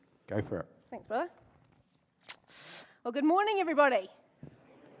Go for it. Thanks, brother. Well, good morning, everybody.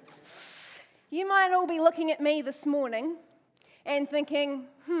 You might all be looking at me this morning and thinking,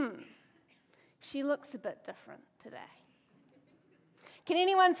 she looks a bit different today. Can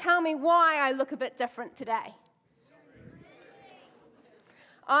anyone tell me why I look a bit different today?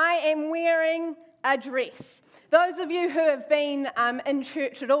 I am wearing a dress. Those of you who have been in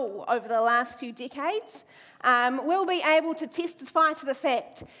church at all over the last few decades will be able to testify to the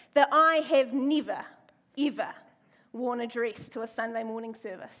fact that I have never, ever worn a dress to a Sunday morning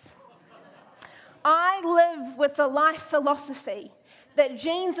service. I live with the life philosophy that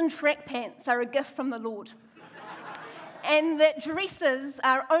jeans and track pants are a gift from the Lord, and that dresses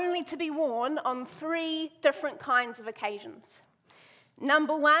are only to be worn on 3 different kinds of occasions.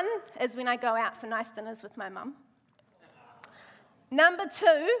 Number 1 is when I go out for nice dinners with my mum. Number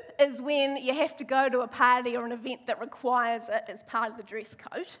 2 is when you have to go to a party or an event that requires it as part of the dress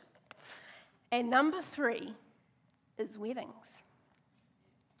code. And number 3 is weddings.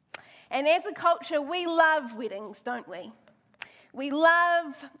 And as a culture, we love weddings, don't we? We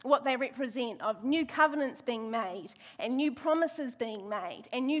love what they represent of new covenants being made and new promises being made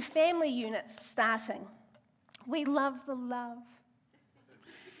and new family units starting. We love the love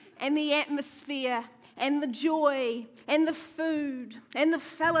and the atmosphere and the joy and the food and the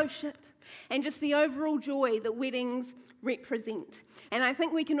fellowship and just the overall joy that weddings represent. And I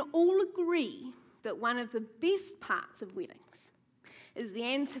think we can all agree that one of the best parts of weddings is the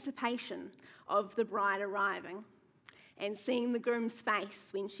anticipation of the bride arriving and seeing the groom's face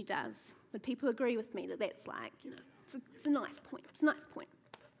when she does. Would people agree with me that that's like, it's a nice point. It's a nice point.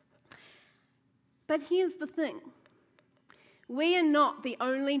 But here's the thing. We are not the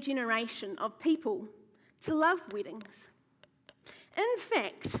only generation of people to love weddings. In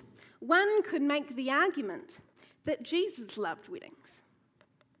fact, one could make the argument that Jesus loved weddings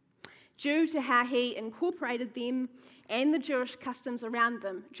due to how he incorporated them and the Jewish customs around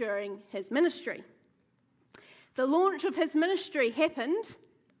them during his ministry. The launch of his ministry happened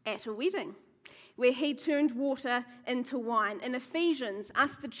at a wedding, where he turned water into wine. In Ephesians,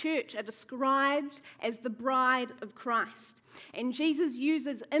 us, the church, are described as the bride of Christ. And Jesus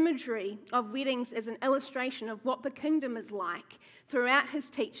uses imagery of weddings as an illustration of what the kingdom is like throughout his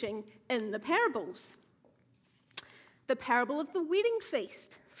teaching in the parables. The parable of the wedding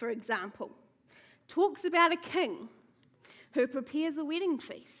feast, for example, talks about a king who prepares a wedding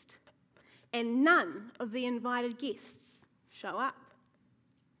feast, and none of the invited guests show up.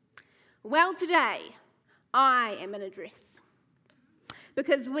 Well, today, I am in a dress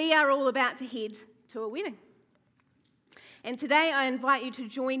because we are all about to head to a wedding. And today I invite you to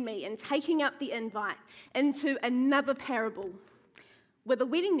join me in taking up the invite into another parable with a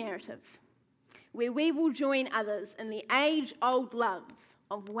wedding narrative where we will join others in the age-old love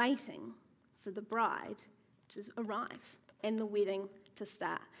of waiting for the bride to arrive and the wedding to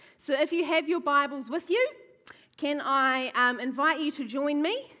start. So if you have your Bibles with you, can I invite you to join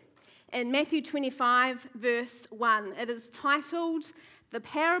me in Matthew 25, verse 1. It is titled, The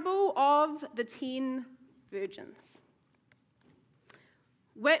Parable of the 10 Virgins,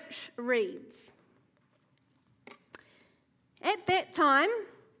 which reads, "At that time,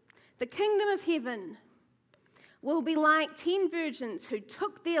 the kingdom of heaven will be like 10 virgins who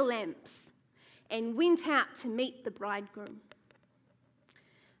took their lamps and went out to meet the bridegroom.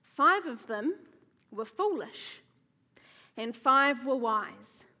 5 of them were foolish, and 5 were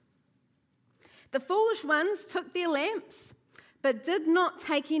wise. The foolish ones took their lamps, but did not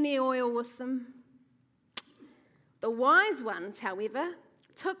take any oil with them. The wise ones, however,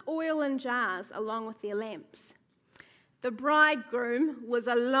 took oil in jars along with their lamps. The bridegroom was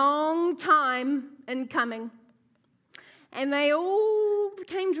a long time in coming, and they all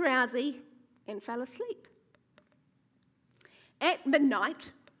became drowsy and fell asleep. At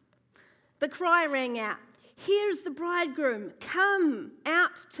midnight, the cry rang out, 'Here's the bridegroom, come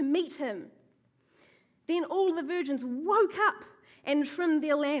out to meet him.' Then all the virgins woke up and trimmed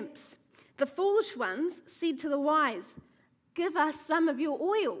their lamps. The foolish ones said to the wise, 'Give us some of your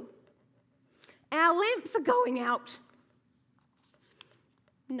oil. Our lamps are going out.'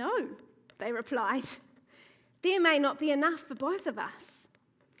 'No,' they replied, 'there may not be enough for both of us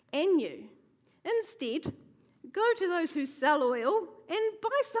and you. Instead, go to those who sell oil and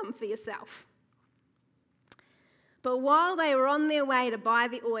buy some for yourself.' But while they were on their way to buy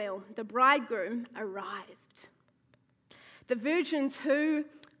the oil, the bridegroom arrived. The virgins who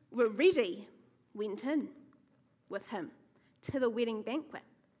were ready went in with him to the wedding banquet,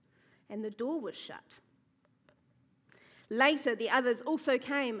 and the door was shut. Later, the others also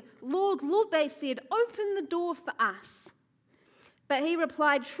came. 'Lord, Lord,' they said, 'open the door for us.' But he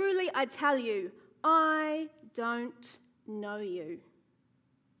replied, "Truly I tell you, I don't know you.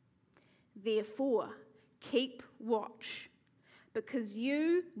 Therefore, keep watch, because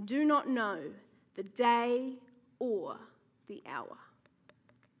you do not know the day or the hour."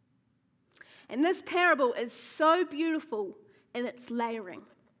 And this parable is so beautiful in its layering.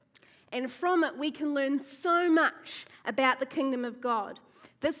 And from it, we can learn so much about the kingdom of God.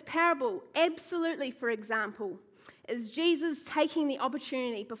 This parable, absolutely, for example, is Jesus taking the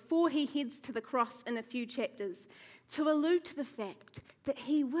opportunity before he heads to the cross in a few chapters to allude to the fact that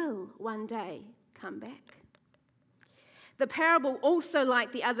he will one day come back. The parable, also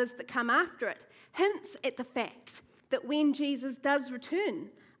like the others that come after it, hints at the fact that when Jesus does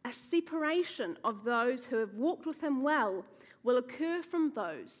return, a separation of those who have walked with him well will occur from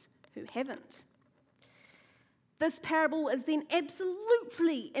those who haven't. This parable is then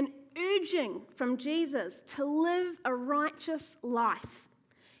absolutely an urging from Jesus to live a righteous life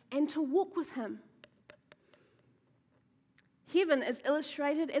and to walk with him. Heaven is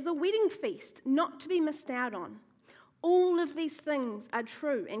illustrated as a wedding feast, not to be missed out on. All of these things are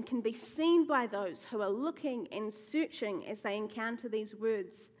true and can be seen by those who are looking and searching as they encounter these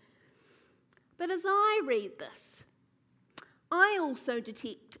words. But as I read this, I also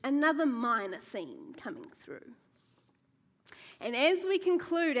detect another minor theme coming through. And as we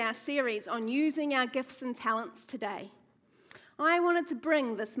conclude our series on using our gifts and talents today, I wanted to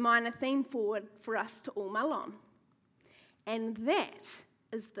bring this minor theme forward for us to all mull on. And that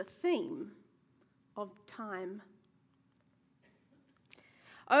is the theme of time.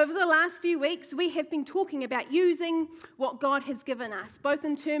 Over the last few weeks, we have been talking about using what God has given us, both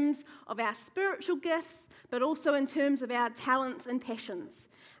in terms of our spiritual gifts, but also in terms of our talents and passions.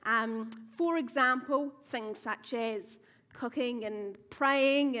 For example, things such as cooking and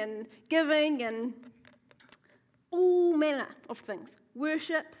praying and giving and all manner of things.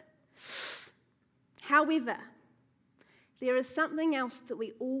 Worship. However, there is something else that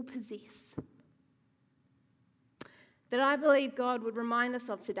we all possess that I believe God would remind us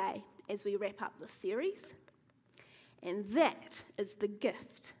of today as we wrap up this series, and that is the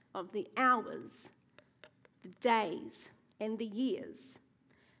gift of the hours, the days, and the years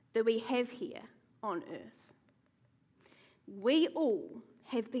that we have here on earth. We all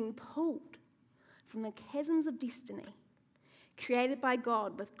have been pulled from the chasms of destiny, created by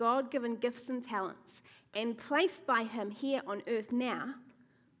God with God-given gifts and talents, and placed by him here on earth now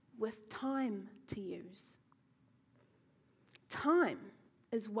with time to use. Time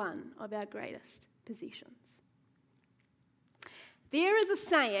is one of our greatest possessions. There is a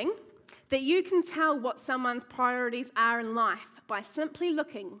saying that you can tell what someone's priorities are in life by simply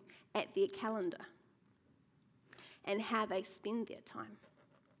looking at their calendar and how they spend their time.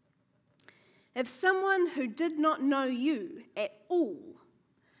 If someone who did not know you at all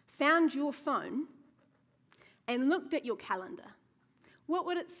found your phone and looked at your calendar, what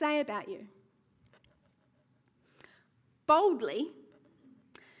would it say about you? Boldly,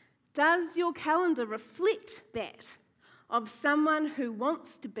 does your calendar reflect that of someone who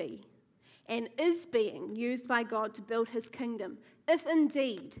wants to be and is being used by God to build his kingdom, if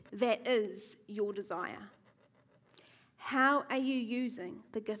indeed that is your desire? How are you using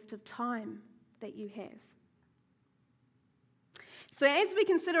the gift of time that you have? So as we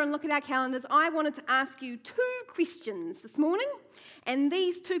consider and look at our calendars, I wanted to ask you 2 questions this morning, and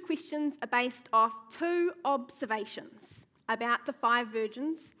these 2 questions are based off 2 observations about the 5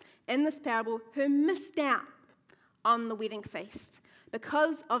 virgins in this parable who missed out on the wedding feast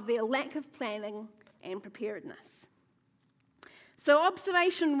because of their lack of planning and preparedness. So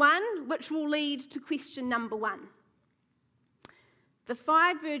observation 1, which will lead to question number 1. The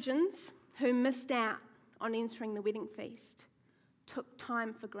 5 virgins who missed out on entering the wedding feast took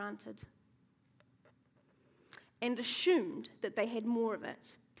time for granted and assumed that they had more of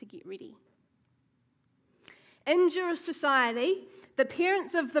it to get ready. In Jewish society, the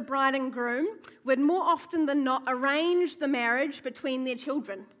parents of the bride and groom would more often than not arrange the marriage between their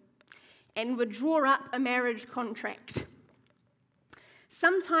children and would draw up a marriage contract.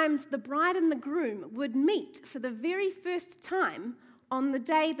 Sometimes the bride and the groom would meet for the very first time on the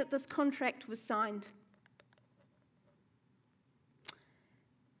day that this contract was signed.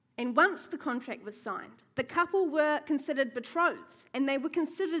 And once the contract was signed, the couple were considered betrothed and they were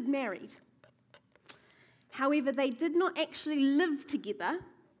considered married. However, they did not actually live together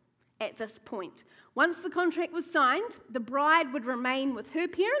at this point. Once the contract was signed, the bride would remain with her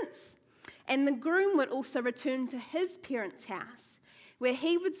parents, and the groom would also return to his parents' house, where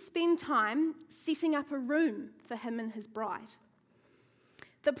he would spend time setting up a room for him and his bride.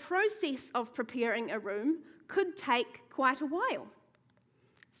 The process of preparing a room could take quite a while.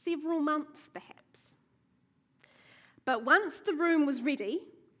 several months perhaps. But once the room was ready,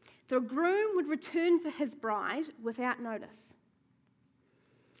 the groom would return for his bride without notice.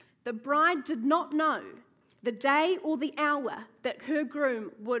 The bride did not know the day or the hour that her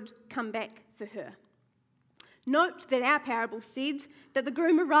groom would come back for her. Note that our parable said that the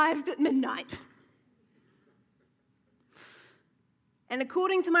groom arrived at midnight. And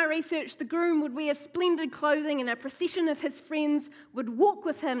according to my research, the groom would wear splendid clothing and a procession of his friends would walk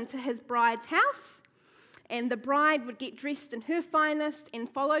with him to his bride's house. And the bride would get dressed in her finest and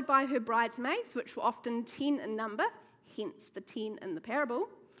followed by her bridesmaids, which were often 10 in number, hence the 10 in the parable,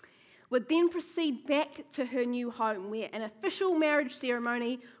 would then proceed back to her new home where an official marriage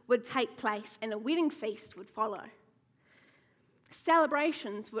ceremony would take place and a wedding feast would follow.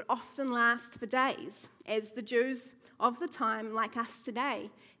 Celebrations would often last for days, as the Jews of the time, like us today,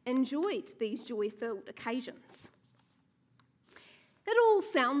 enjoyed these joy-filled occasions. It all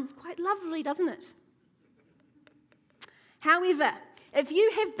sounds quite lovely, doesn't it? However, if you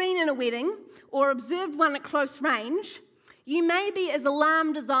have been in a wedding or observed one at close range, you may be as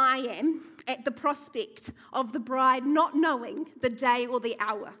alarmed as I am at the prospect of the bride not knowing the day or the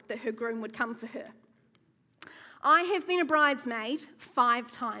hour that her groom would come for her. I have been a bridesmaid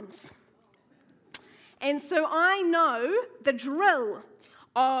 5 times. And so I know the drill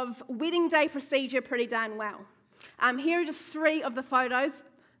of wedding day procedure pretty darn well. Here are just 3 of the photos.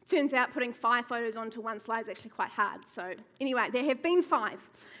 Turns out putting 5 photos onto one slide is actually quite hard. So anyway, there have been 5.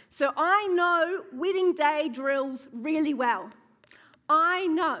 So I know wedding day drills really well. I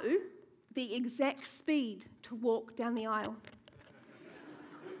know the exact speed to walk down the aisle.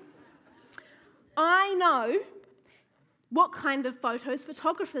 I know what kind of photos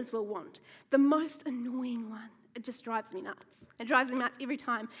photographers will want. The most annoying one, it just drives me nuts. It drives me nuts every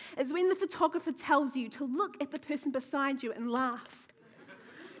time, is when the photographer tells you to look at the person beside you and laugh.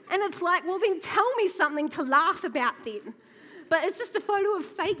 And it's like, well, then tell me something to laugh about then. But it's just a photo of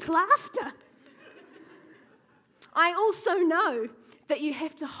fake laughter. I also know that you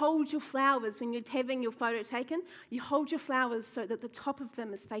have to hold your flowers when you're having your photo taken. You hold your flowers so that the top of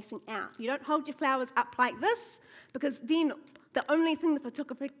them is facing out. You don't hold your flowers up like this, because then the only thing the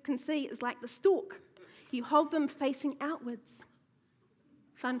photographer can see is like the stalk. You hold them facing outwards.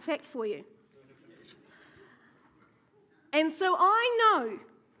 Fun fact for you. And so I know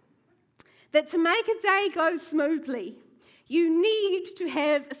that to make a day go smoothly, you need to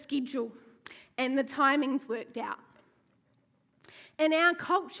have a schedule and the timings worked out. In our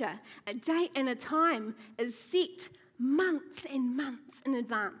culture, a date and a time is set months and months in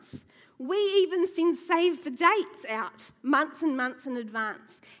advance. We even send save the dates out months and months in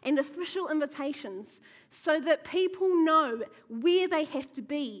advance and official invitations so that people know where they have to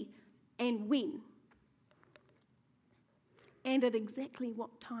be and when and at exactly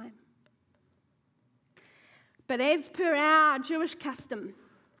what time. But as per our Jewish custom,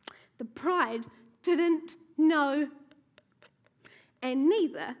 the bride didn't know, and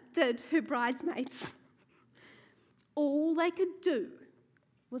neither did her bridesmaids. All they could do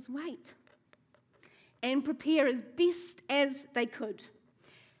was wait and prepare as best as they could.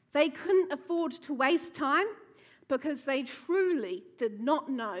 They couldn't afford to waste time because they truly did not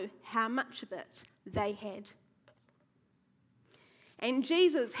know how much of it they had. And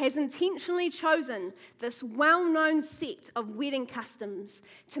Jesus has intentionally chosen this well-known set of wedding customs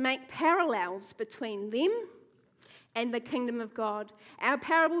to make parallels between them and the kingdom of God. Our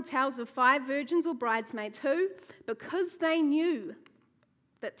parable tells of 5 virgins or bridesmaids who, because they knew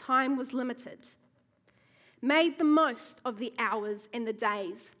that time was limited, made the most of the hours and the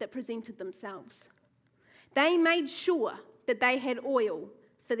days that presented themselves. They made sure that they had oil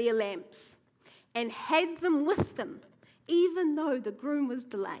for their lamps and had them with them, even though the groom was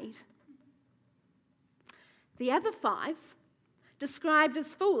delayed. The other 5, described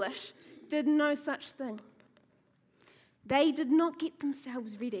as foolish, did no such thing. They did not get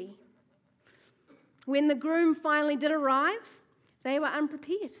themselves ready. When the groom finally did arrive, they were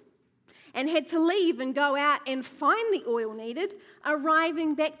unprepared and had to leave and go out and find the oil needed,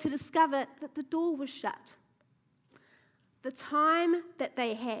 arriving back to discover that the door was shut. The time that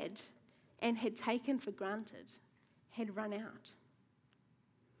they had and had taken for granted had run out.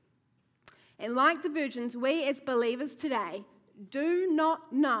 And like the virgins, we as believers today do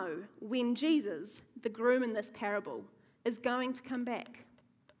not know when Jesus, the groom in this parable, is going to come back.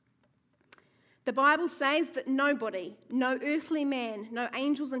 The Bible says that nobody, no earthly man, no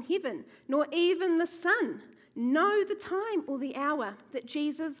angels in heaven, nor even the Son, know the time or the hour that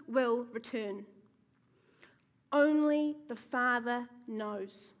Jesus will return. Only the Father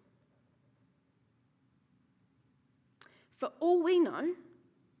knows. For all we know,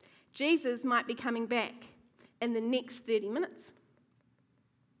 Jesus might be coming back in the next 30 minutes.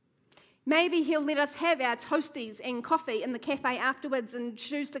 Maybe he'll let us have our toasties and coffee in the cafe afterwards and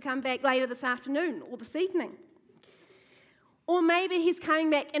choose to come back later this afternoon or this evening. Or maybe he's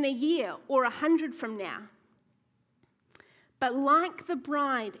coming back in a year or 100 from now. But like the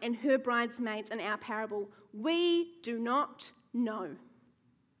bride and her bridesmaids in our parable, we do not know.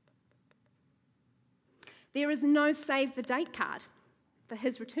 There is no save the date card for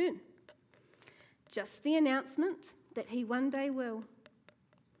his return. Just the announcement that he one day will.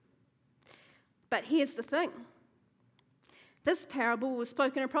 But here's the thing. This parable was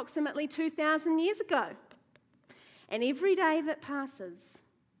spoken approximately 2,000 years ago. And every day that passes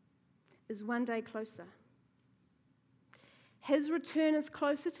is one day closer. His return is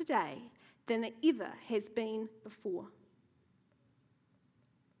closer today than it ever has been before.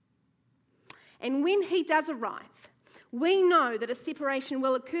 And when he does arrive, we know that a separation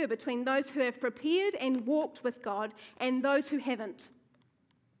will occur between those who have prepared and walked with God and those who haven't.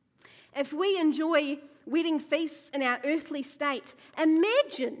 If we enjoy wedding feasts in our earthly state,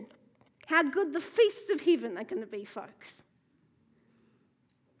 imagine how good the feasts of heaven are going to be, folks.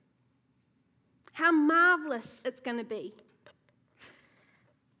 How marvelous it's going to be.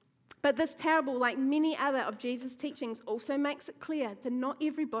 But this parable, like many other of Jesus' teachings, also makes it clear that not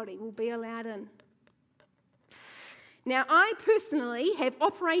everybody will be allowed in. Now, I personally have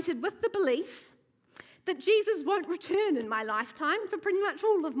operated with the belief that Jesus won't return in my lifetime for pretty much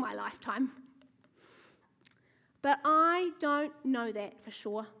all of my lifetime. But I don't know that for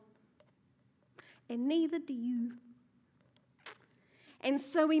sure. And neither do you. And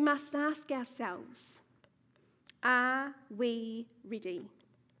so we must ask ourselves, are we ready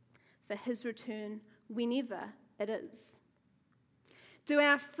for his return whenever it is? Do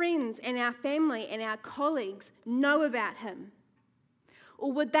our friends and our family and our colleagues know about him?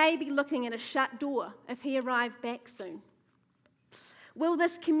 Or would they be looking at a shut door if he arrived back soon? Will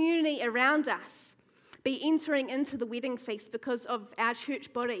this community around us be entering into the wedding feast because of our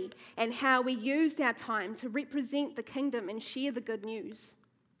church body and how we used our time to represent the kingdom and share the good news?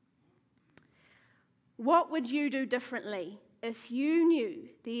 What would you do differently if you knew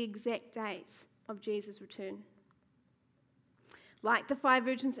the exact date of Jesus' return? Like the 5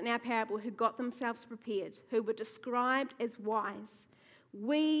 virgins in our parable who got themselves prepared, who were described as wise,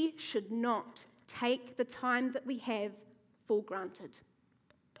 we should not take the time that we have for granted.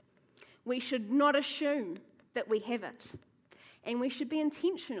 We should not assume that we have it, and we should be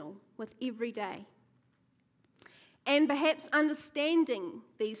intentional with every day. And perhaps understanding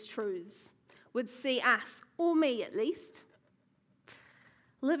these truths would see us, or me at least,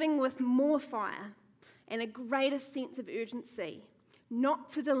 living with more fire and a greater sense of urgency, not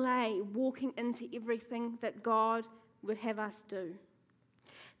to delay walking into everything that God would have us do.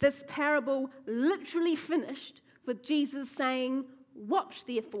 This parable literally finished with Jesus saying, "Watch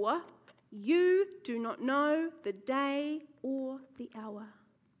therefore, you do not know the day or the hour."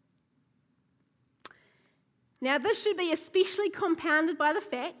 Now, this should be especially compounded by the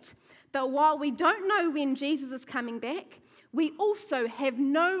fact that while we don't know when Jesus is coming back, we also have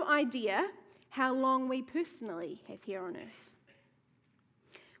no idea how long we personally have here on earth.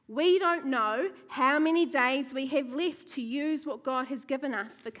 We don't know how many days we have left to use what God has given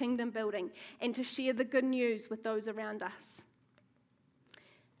us for kingdom building and to share the good news with those around us.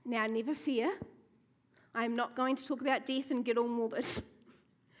 Now, never fear. I'm not going to talk about death and get all morbid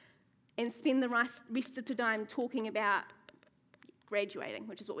and spend the rest of the time talking about graduating,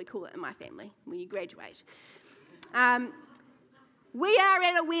 which is what we call it in my family, when you graduate. We are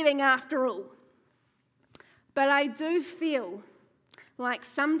at a wedding after all. But I do feel like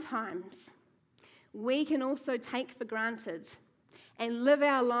sometimes we can also take for granted and live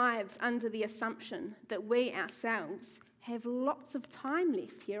our lives under the assumption that we ourselves have lots of time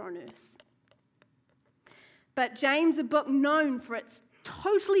left here on earth. But James, a book known for its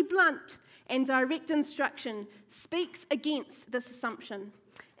totally blunt and direct instruction, speaks against this assumption.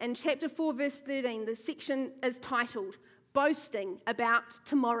 In chapter 4, verse 13, the section is titled, "Boasting About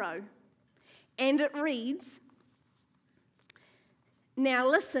Tomorrow." And it reads, "Now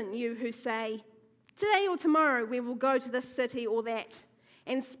listen, you who say, 'Today or tomorrow we will go to this city or that,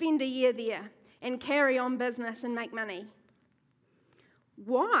 and spend a year there, and carry on business and make money.'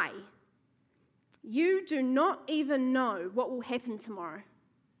 Why? You do not even know what will happen tomorrow.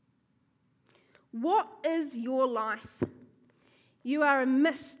 What is your life? You are a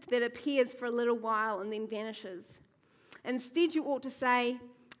mist that appears for a little while and then vanishes. Instead, you ought to say,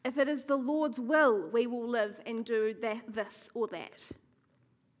 'If it is the Lord's will, we will live and do this or that.'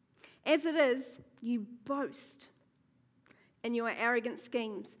 As it is, you boast. in your arrogant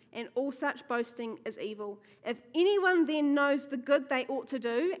schemes, and all such boasting is evil. If anyone then knows the good they ought to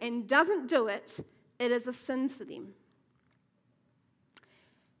do and doesn't do it, it is a sin for them.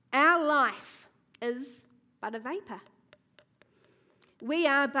 Our life is but a vapour. We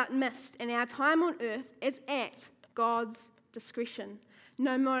are but mist, and our time on earth is at God's discretion.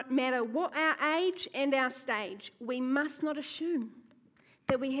 No matter what our age and our stage, we must not assume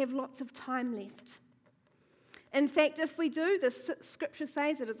that we have lots of time left. In fact, if we do, the scripture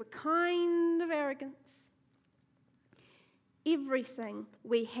says it is a kind of arrogance. Everything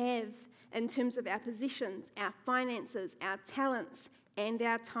we have in terms of our positions, our finances, our talents, and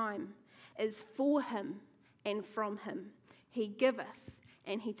our time is for him and from him. He giveth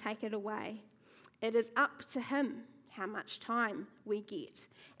and he taketh away. It is up to him how much time we get,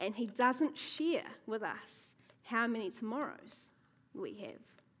 and he doesn't share with us how many tomorrows we have.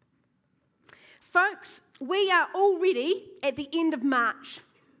 Folks, we are already at the end of March.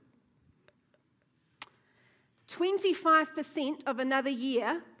 25% of another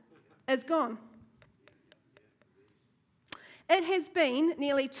year is gone. It has been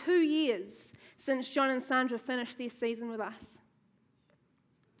nearly 2 years since John and Sandra finished their season with us.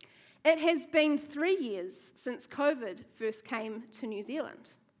 It has been 3 years since COVID first came to New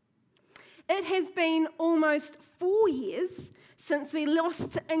Zealand. It has been almost 4 years since we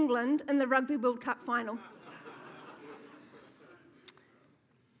lost to England in the Rugby World Cup final.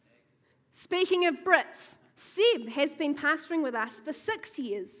 Speaking of Brits, Seb has been pastoring with us for 6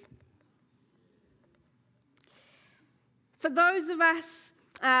 years. For those of us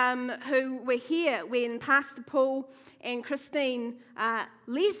who were here when Pastor Paul and Christine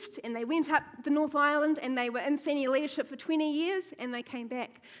left and they went up to North Island and they were in senior leadership for 20 years and they came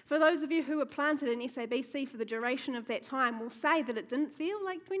back. For those of you who were planted in SABC for the duration of that time will say that it didn't feel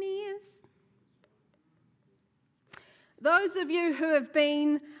like 20 years. Those of you who have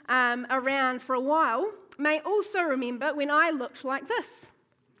been around for a while may also remember when I looked like this.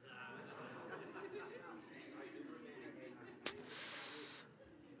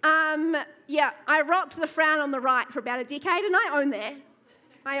 I rocked the frown on the right for about a decade, and I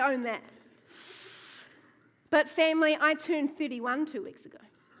own that. But family, I turned 31 2 weeks ago.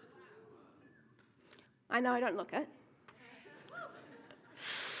 I know I don't look it.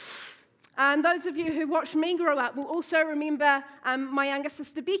 Those of you who watched me grow up will also remember my younger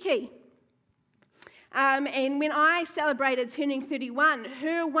sister Becky. And when I celebrated turning 31,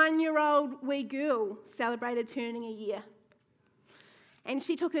 her 1-year-old wee girl celebrated turning a year. And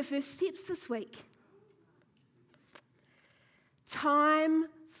she took her first steps this week. Time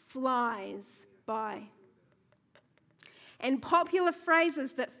flies by. And popular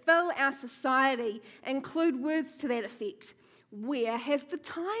phrases that fill our society include words to that effect. Where has the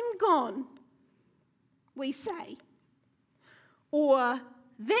time gone? We say. Or,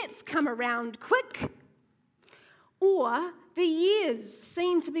 that's come around quick. Or, the years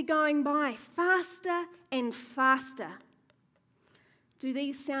seem to be going by faster and faster. Do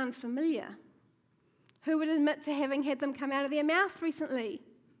these sound familiar? Who would admit to having had them come out of their mouth recently?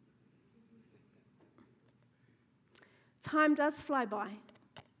 Time does fly by.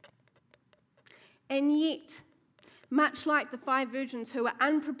 And yet, much like the 5 virgins who were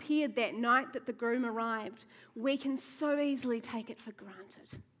unprepared that night that the groom arrived, we can so easily take it for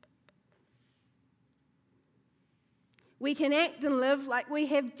granted. We can act and live like we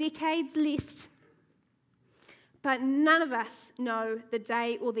have decades left. But none of us know the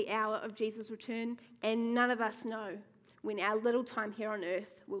day or the hour of Jesus' return, and none of us know when our little time here on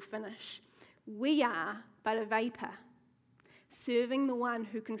earth will finish. We are but a vapour, serving the one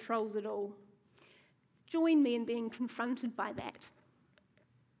who controls it all. Join me in being confronted by that.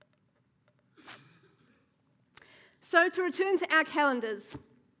 So to return to our calendars,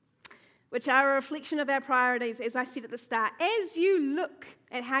 which are a reflection of our priorities, as I said at the start, as you look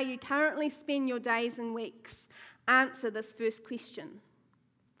at how you currently spend your days and weeks, answer this first question.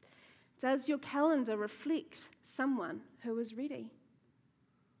 Does your calendar reflect someone who is ready?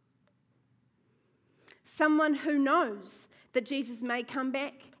 Someone who knows that Jesus may come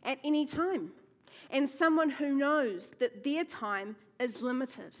back at any time, and someone who knows that their time is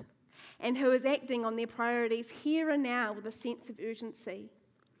limited, and who is acting on their priorities here and now with a sense of urgency.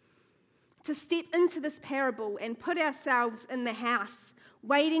 To step into this parable and put ourselves in the house,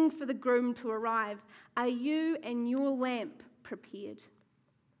 waiting for the groom to arrive, are you and your lamp prepared?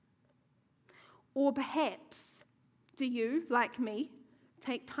 Or perhaps, do you, like me,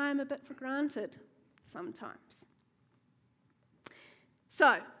 take time a bit for granted sometimes?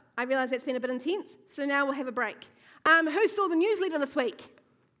 So, I realise that's been a bit intense, so now we'll have a break. Who saw the newsletter this week?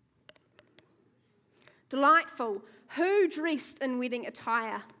 Delightful. Who dressed in wedding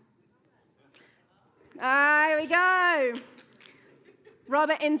attire? Here we go.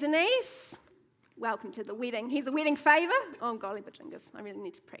 Robert and Denise, welcome to the wedding. Here's a wedding favour. Oh, golly bajingas, I really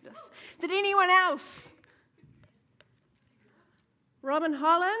need to practice. Did anyone else? Robin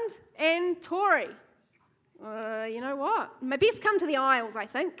Holland and Tori. You know what? My best come to the aisles, I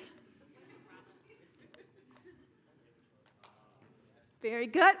think. Very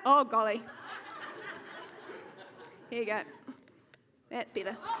good. Oh, golly. Here you go. That's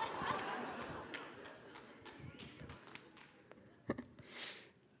better.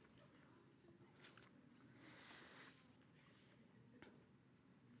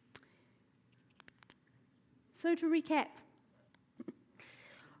 So to recap,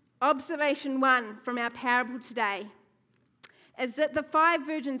 observation 1 from our parable today is that the 5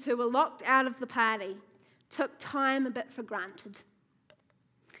 virgins who were locked out of the party took time a bit for granted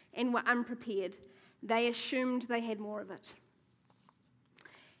and were unprepared. They assumed they had more of it.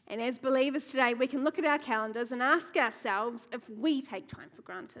 And as believers today, we can look at our calendars and ask ourselves if we take time for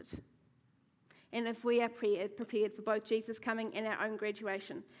granted and if we are prepared for both Jesus' coming and our own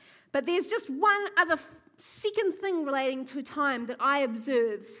graduation. But there's just one other second thing relating to time that I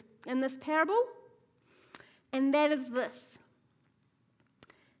observe in this parable, and that is this: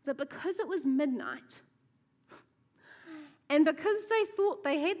 that because it was midnight, and because they thought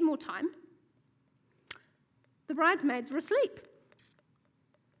they had more time, the bridesmaids were asleep.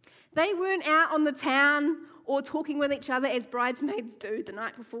 They weren't out on the town or talking with each other as bridesmaids do the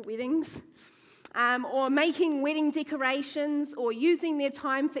night before weddings, or making wedding decorations or using their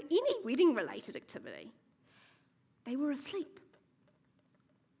time for any wedding-related activity. They were asleep,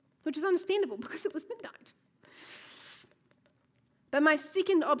 which is understandable because it was midnight. But my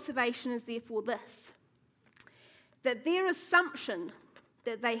second observation is therefore this: that their assumption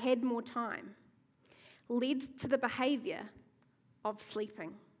that they had more time led to the behaviour of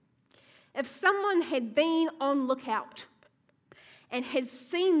sleeping. If someone had been on lookout and has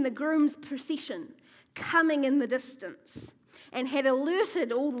seen the groom's procession coming in the distance and had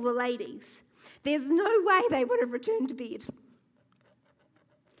alerted all the ladies, there's no way they would have returned to bed.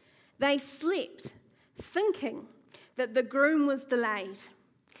 They slept thinking that the groom was delayed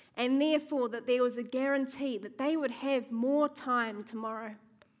and therefore that there was a guarantee that they would have more time tomorrow,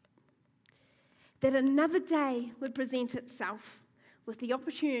 that another day would present itself with the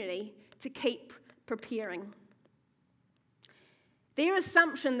opportunity to keep preparing. Their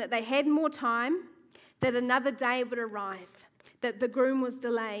assumption that they had more time, that another day would arrive, that the groom was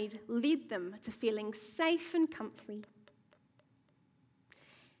delayed, led them to feeling safe and comfy.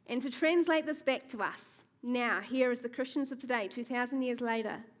 And to translate this back to us, now, here as the Christians of today, 2,000 years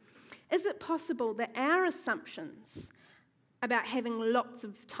later, is it possible that our assumptions about having lots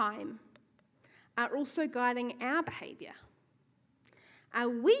of time are also guiding our behaviour? Are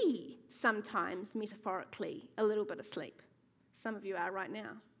we sometimes, metaphorically, a little bit asleep? Some of you are right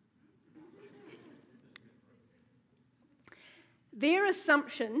now. Their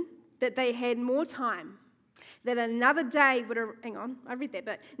assumption that they had more time, that another day would... Hang on, I read that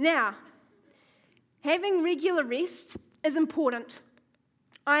bit. Now, having regular rest is important.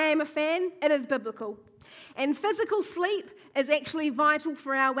 I am a fan, it is biblical. And physical sleep is actually vital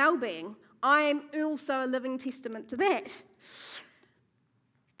for our well-being. I am also a living testament to that.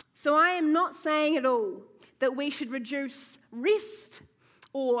 So I am not saying at all that we should reduce rest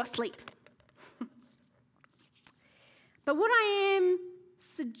or sleep. But what I am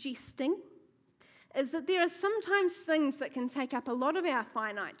suggesting is that there are sometimes things that can take up a lot of our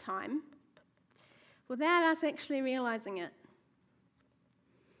finite time without us actually realising it.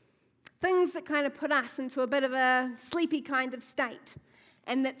 Things that kind of put us into a bit of a sleepy kind of state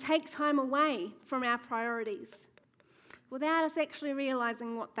and that take time away from our priorities without us actually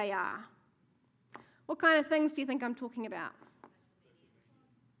realising what they are. What kind of things do you think I'm talking about?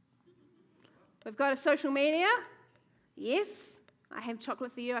 We've got a social media. Yes. I have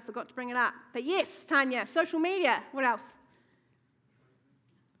chocolate for you. I forgot to bring it up. But yes, Tanya, social media. What else?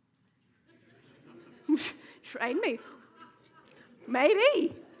 Trade me.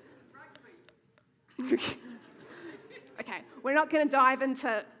 Maybe. Okay, we're not going to dive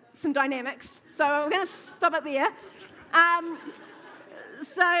into some dynamics, so we're going to stop it there.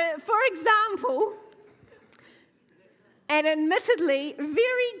 So, for example, an admittedly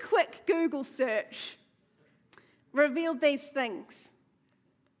very quick Google search revealed these things.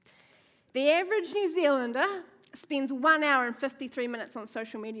 The average New Zealander spends 1 hour and 53 minutes on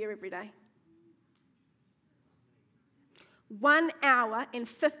social media every day. 1 hour and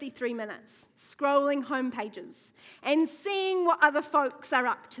 53 minutes scrolling home pages and seeing what other folks are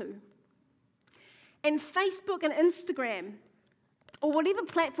up to. And Facebook and Instagram, or whatever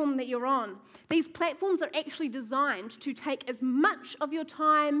platform that you're on, these platforms are actually designed to take as much of your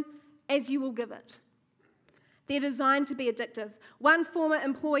time as you will give it. They're designed to be addictive. One former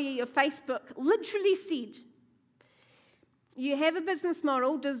employee of Facebook literally said, "You have a business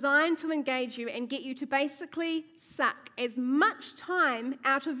model designed to engage you and get you to basically suck as much time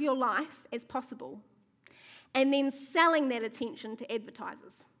out of your life as possible, and then selling that attention to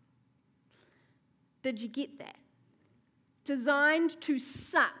advertisers." Did you get that? Designed to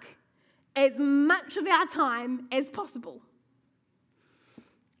suck as much of our time as possible.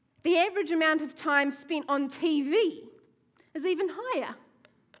 The average amount of time spent on TV is even higher,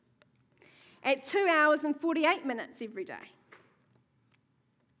 at 2 hours and 48 minutes every day.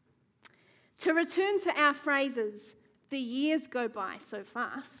 To return to our phrases, "the years go by so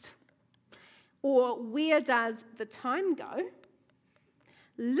fast," or "where does the time go?"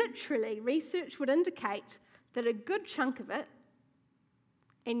 Literally, research would indicate that a good chunk of it,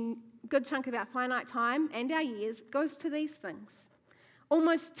 and a good chunk of our finite time and our years, goes to these things.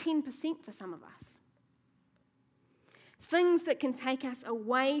 Almost 10% for some of us. Things that can take us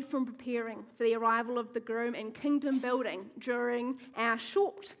away from preparing for the arrival of the groom and kingdom building during our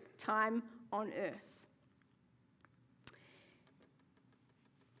short time on earth.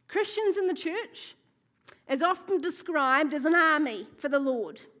 Christians in the church is often described as an army for the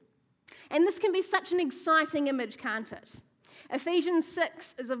Lord. And this can be such an exciting image, can't it? Ephesians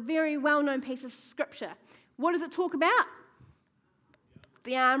 6 is a very well-known piece of scripture. What does it talk about?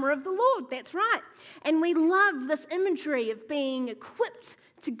 The armour of the Lord, that's right. And we love this imagery of being equipped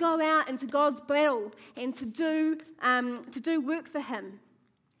to go out into God's battle and to do work for Him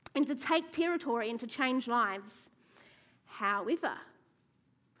and to take territory and to change lives. However,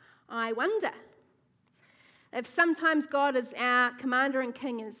 I wonder if sometimes God, as our commander and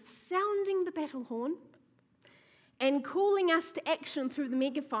king, is sounding the battle horn and calling us to action through the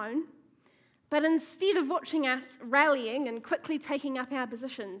megaphone, but instead of watching us rallying and quickly taking up our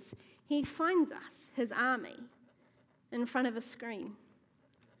positions, He finds us, His army, in front of a screen.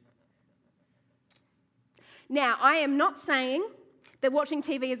 Now, I am not saying that watching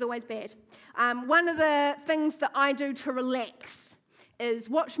TV is always bad. One of the things that I do to relax is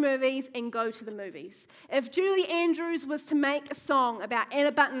watch movies and go to the movies. If Julie Andrews was to make a song about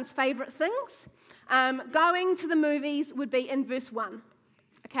Anna Button's favourite things, going to the movies would be in verse 1,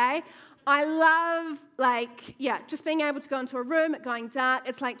 okay? I love, just being able to go into a room, it going dark.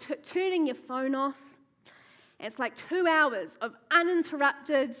 It's like turning your phone off. It's like 2 hours of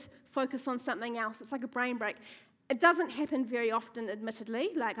uninterrupted focus on something else. It's like a brain break. It doesn't happen very often, admittedly.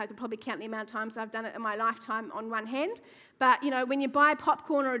 Like, I could probably count the amount of times I've done it in my lifetime on one hand. But, when you buy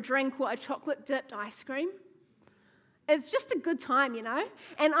popcorn or a drink or a chocolate-dipped ice cream, it's just a good time,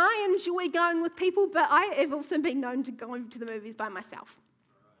 And I enjoy going with people, but I have also been known to go to the movies by myself.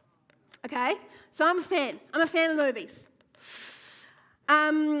 Okay? So I'm a fan. I'm a fan of movies.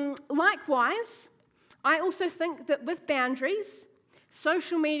 Likewise, I also think that with boundaries,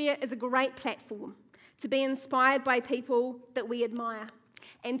 social media is a great platform to be inspired by people that we admire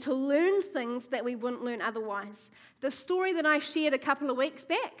and to learn things that we wouldn't learn otherwise. The story that I shared a couple of weeks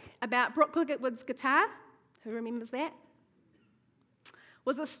back about Brooke Liggett-Wood's guitar, who remembers that,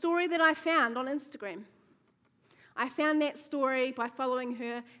 was a story that I found on Instagram. I found that story by following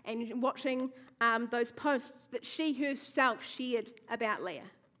her and watching those posts that she herself shared about Leah.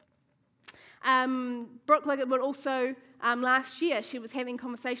 Brooke Liggett-Wood also, last year, she was having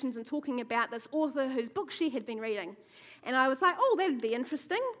conversations and talking about this author whose book she had been reading. And I was like, oh, that'd be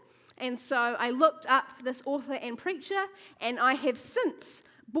interesting. And so I looked up this author and preacher, and I have since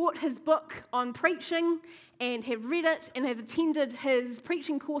bought his book on preaching and have read it and have attended his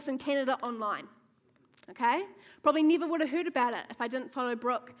preaching course in Canada online. Okay? Probably never would have heard about it if I didn't follow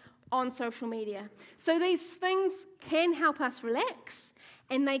Brooke on social media. So these things can help us relax,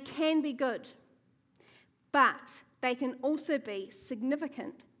 and they can be good. But they can also be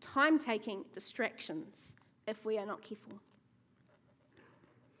significant, time-taking distractions if we are not careful.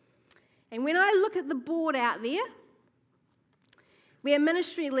 And when I look at the board out there, where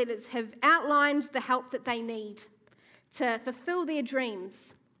ministry leaders have outlined the help that they need to fulfill their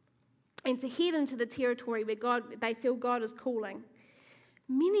dreams and to head into the territory where they feel God is calling,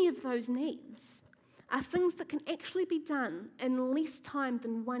 many of those needs are things that can actually be done in less time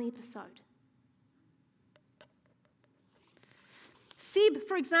than one episode. Seb,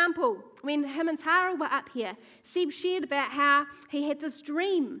 for example, when him and Tara were up here, Seb shared about how he had this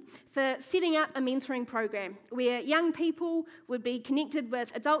dream for setting up a mentoring program where young people would be connected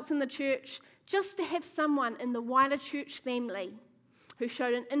with adults in the church just to have someone in the wider church family who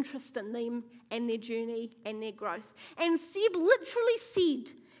showed an interest in them and their journey and their growth. And Seb literally said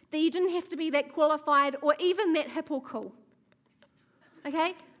that you didn't have to be that qualified or even that hip or cool.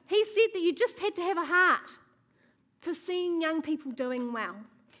 Okay? He said that you just had to have a heart for seeing young people doing well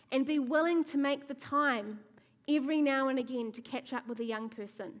and be willing to make the time every now and again to catch up with a young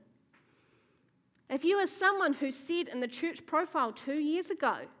person. If you are someone who said in the church profile 2 years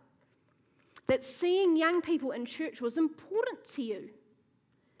ago that seeing young people in church was important to you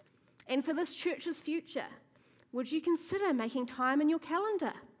and for this church's future, would you consider making time in your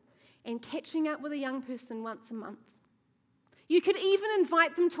calendar and catching up with a young person once a month? You could even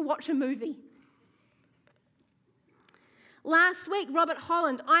invite them to watch a movie. Last week, Robert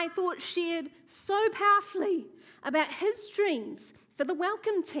Holland, I thought, shared so powerfully about his dreams for the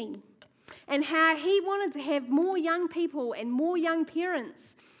Welcome team and how he wanted to have more young people and more young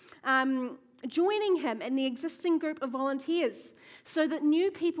parents joining him in the existing group of volunteers so that new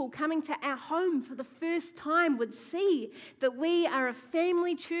people coming to our home for the first time would see that we are a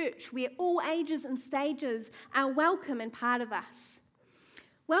family church where all ages and stages are welcome and part of us.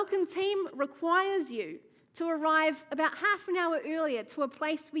 Welcome team requires you to arrive about half an hour earlier to a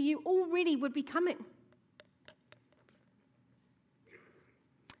place where you already would be coming.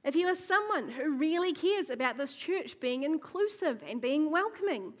 If you are someone who really cares about this church being inclusive and being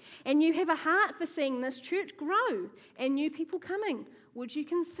welcoming, and you have a heart for seeing this church grow and new people coming, would you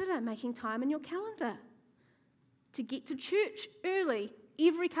consider making time in your calendar to get to church early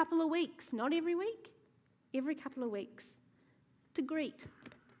every couple of weeks, not every week, every couple of weeks, to greet?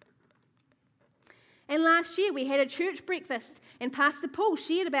 And last year we had a church breakfast, and Pastor Paul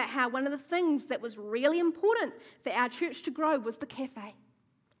shared about how one of the things that was really important for our church to grow was the cafe.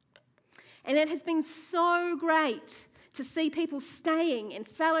 And it has been so great to see people staying and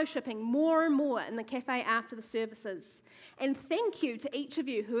fellowshipping more and more in the cafe after the services. And thank you to each of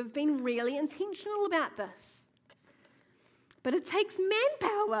you who have been really intentional about this. But it takes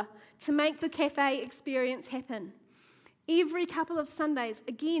manpower to make the cafe experience happen. Every couple of Sundays,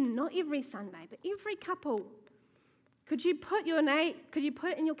 again, not every Sunday, but every couple. Could you put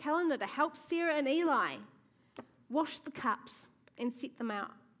it in your calendar to help Sarah and Eli wash the cups and set them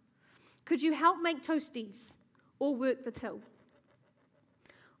out? Could you help make toasties or work the till?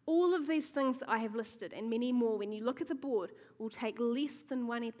 All of these things that I have listed and many more, when you look at the board, will take less than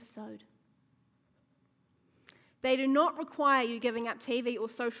one episode. They do not require you giving up TV or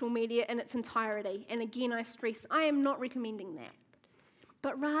social media in its entirety. And again, I stress, I am not recommending that.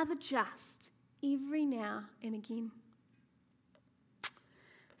 But rather just every now and again.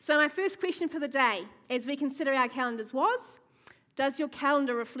 So my first question for the day, as we consider our calendars, was, does your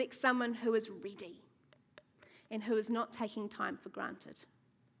calendar reflect someone who is ready and who is not taking time for granted?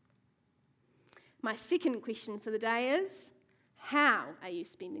 My second question for the day is, how are you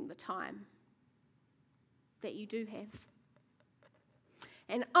spending the time that you do have?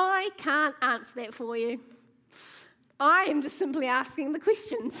 And I can't answer that for you. I am just simply asking the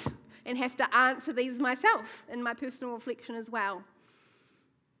questions and have to answer these myself in my personal reflection as well.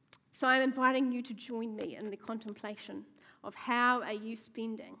 So I'm inviting you to join me in the contemplation of how are you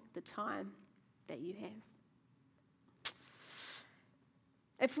spending the time that you have.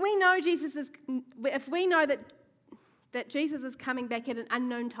 If we know that Jesus is coming back at an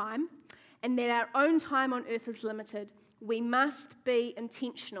unknown time, and that our own time on earth is limited, we must be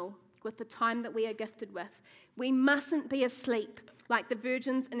intentional with the time that we are gifted with. We mustn't be asleep like the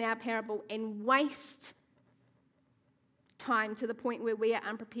virgins in our parable and waste time to the point where we are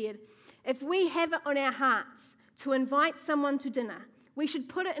unprepared. If we have it on our hearts to invite someone to dinner, we should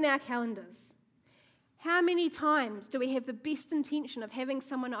put it in our calendars. How many times do we have the best intention of having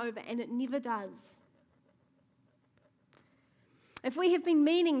someone over and it never does? If we have been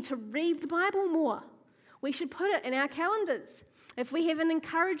meaning to read the Bible more, we should put it in our calendars. If we have an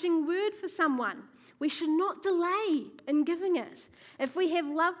encouraging word for someone, we should not delay in giving it. If we have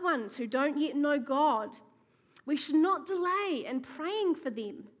loved ones who don't yet know God, we should not delay in praying for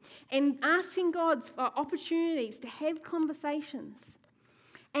them and asking God for opportunities to have conversations.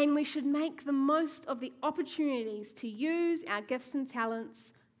 And we should make the most of the opportunities to use our gifts and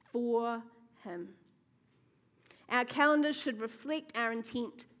talents for Him. Our calendars should reflect our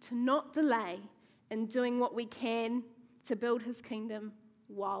intent to not delay in doing what we can to build His kingdom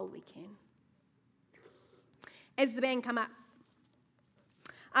while we can. As the band come up,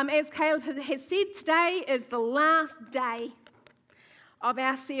 as Caleb has said, today is the last day of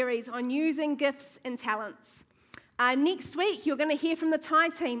our series on using gifts and talents. Next week, you're going to hear from the Thai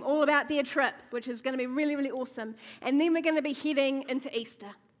team all about their trip, which is going to be really, really awesome. And then we're going to be heading into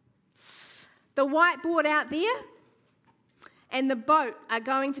Easter. The whiteboard out there and the boat are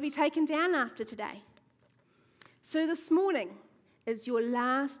going to be taken down after today. So this morning is your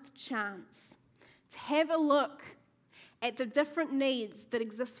last chance to have a look at the different needs that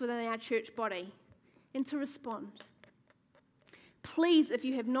exist within our church body and to respond. Please, if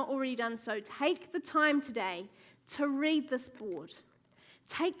you have not already done so, take the time today to read this board.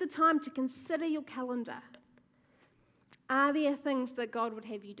 Take the time to consider your calendar. Are there things that God would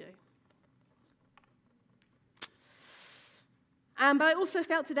have you do? But I also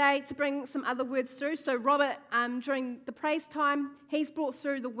felt today to bring some other words through. So Robert, during the praise time, he's brought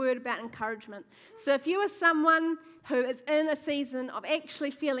through the word about encouragement. So if you are someone who is in a season of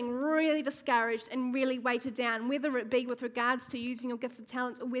actually feeling really discouraged and really weighted down, whether it be with regards to using your gifts and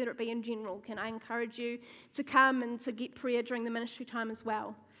talents or whether it be in general, can I encourage you to come and to get prayer during the ministry time as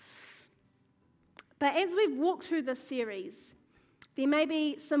well? But as we've walked through this series, there may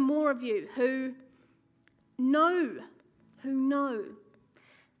be some more of you who know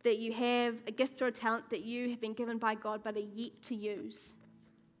that you have a gift or a talent that you have been given by God but are yet to use.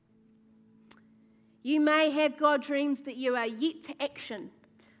 You may have God dreams that you are yet to action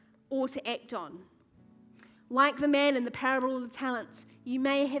or to act on. Like the man in the parable of the talents, you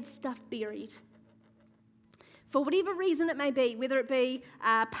may have stuff buried. For whatever reason it may be, whether it be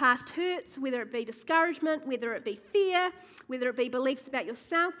past hurts, whether it be discouragement, whether it be fear, whether it be beliefs about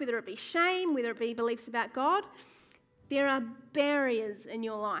yourself, whether it be shame, whether it be beliefs about God, there are barriers in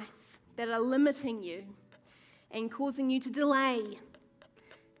your life that are limiting you and causing you to delay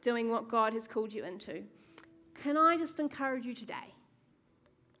doing what God has called you into. Can I just encourage you today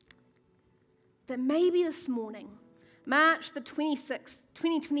that maybe this morning, March the 26th,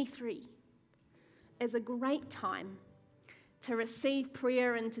 2023, is a great time to receive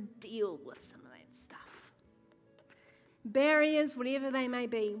prayer and to deal with some of that stuff. Barriers, whatever they may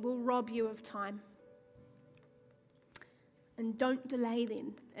be, will rob you of time. And don't delay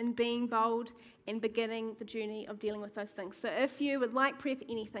then in being bold and beginning the journey of dealing with those things. So if you would like prayer for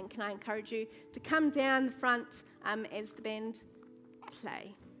anything, can I encourage you to come down the front as the band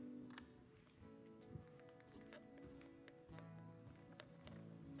play.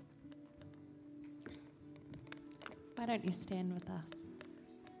 Why don't you stand with us?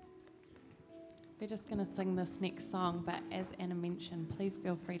 We're just going to sing this next song, but as Anna mentioned, please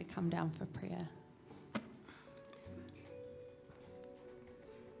feel free to come down for prayer.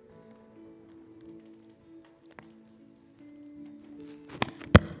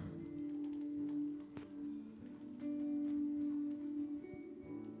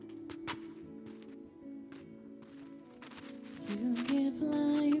 You give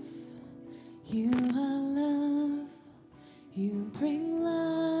life, you are love, you bring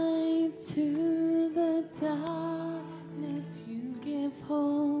light to the darkness, you give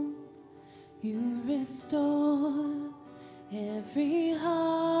hope, you restore every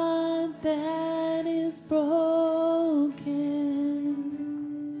heart that is broken.